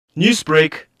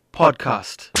Newsbreak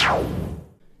podcast.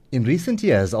 In recent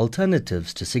years,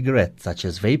 alternatives to cigarettes such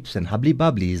as vapes and Hubbly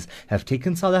Bubblies have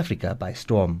taken South Africa by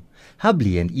storm.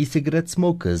 Hubbly and e-cigarette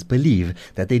smokers believe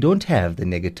that they don't have the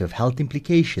negative health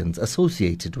implications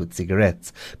associated with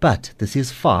cigarettes, but this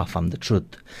is far from the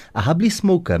truth. A Hubbly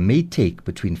smoker may take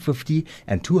between 50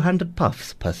 and 200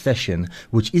 puffs per session,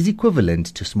 which is equivalent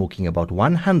to smoking about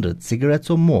 100 cigarettes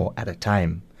or more at a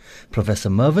time. Professor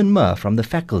Mervyn Murr from the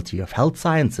Faculty of Health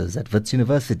Sciences at Wits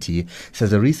University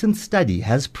says a recent study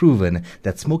has proven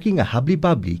that smoking a Hubbly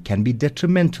Bubbly can be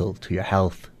detrimental to your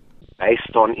health.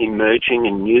 Based on emerging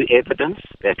and new evidence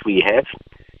that we have,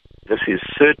 this is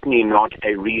certainly not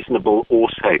a reasonable or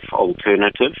safe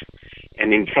alternative,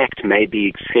 and in fact may be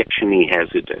exceptionally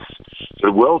hazardous.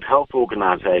 The World Health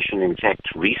Organization, in fact,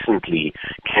 recently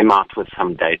came out with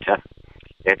some data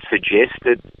that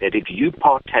suggested that if you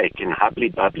partake in Hubbly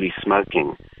Bubbly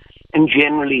smoking, and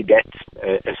generally that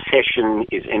a session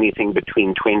is anything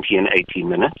between 20 and 80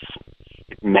 minutes,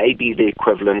 it may be the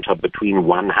equivalent of between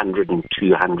 100 and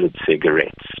 200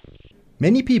 cigarettes.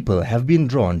 Many people have been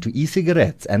drawn to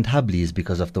e-cigarettes and Hubblies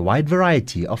because of the wide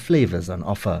variety of flavors on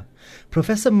offer.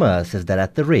 Professor Murr says that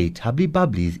at the rate Hubbly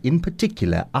Bubblies in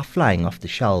particular are flying off the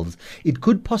shelves, it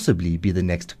could possibly be the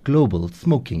next global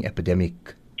smoking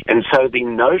epidemic. And so the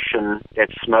notion that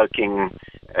smoking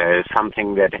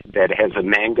something that has a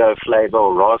mango flavor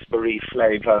or raspberry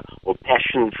flavor or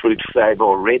passion fruit flavor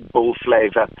or Red Bull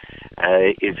flavor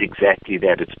is exactly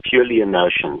that. It's purely a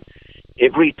notion.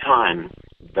 Every time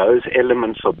those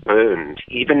elements are burned,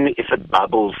 even if it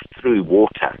bubbles through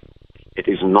water, it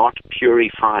is not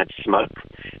purified smoke,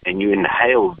 and you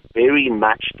inhale very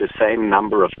much the same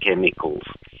number of chemicals.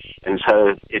 And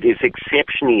so it is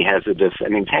exceptionally hazardous,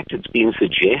 and in fact it's been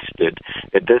suggested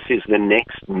that this is the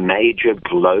next major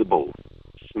global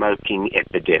smoking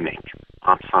epidemic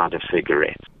outside of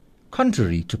cigarettes.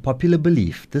 Contrary to popular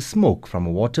belief, the smoke from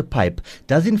a water pipe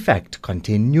does in fact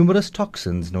contain numerous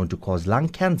toxins known to cause lung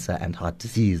cancer and heart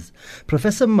disease.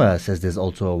 Professor Murr says there's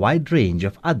also a wide range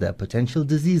of other potential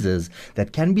diseases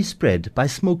that can be spread by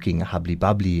smoking a Hubbly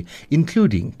Bubbly,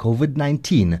 including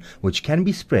COVID-19, which can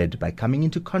be spread by coming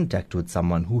into contact with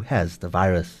someone who has the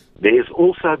virus. There's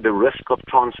also the risk of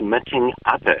transmitting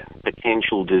other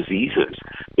potential diseases,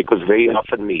 because very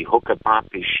often the hookah pipe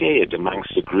is shared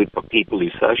amongst a group of people who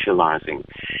are socializing.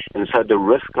 And so the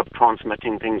risk of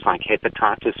transmitting things like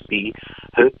hepatitis B,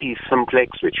 herpes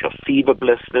simplex, which are fever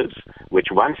blisters, which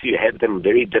once you have them,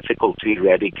 very difficult to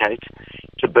eradicate,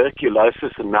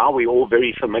 tuberculosis, and now we're all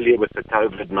very familiar with the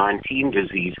COVID-19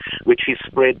 disease, which is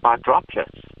spread by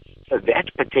droplets. So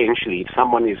that potentially, if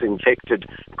someone is infected,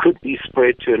 could be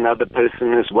spread to another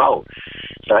person as well.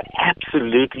 So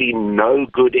absolutely no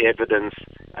good evidence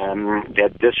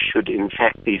that this should in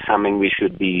fact be something we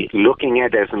should be looking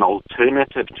at as an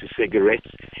alternative to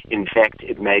cigarettes. In fact,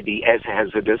 it may be as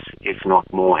hazardous, if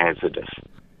not more hazardous.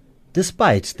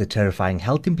 Despite the terrifying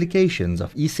health implications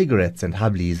of e-cigarettes and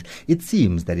Hubblies, it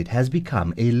seems that it has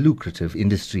become a lucrative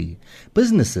industry.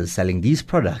 Businesses selling these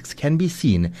products can be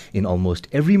seen in almost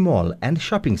every mall and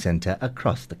shopping center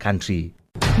across the country.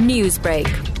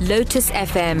 Newsbreak, Lotus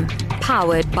FM,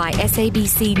 powered by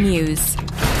SABC News.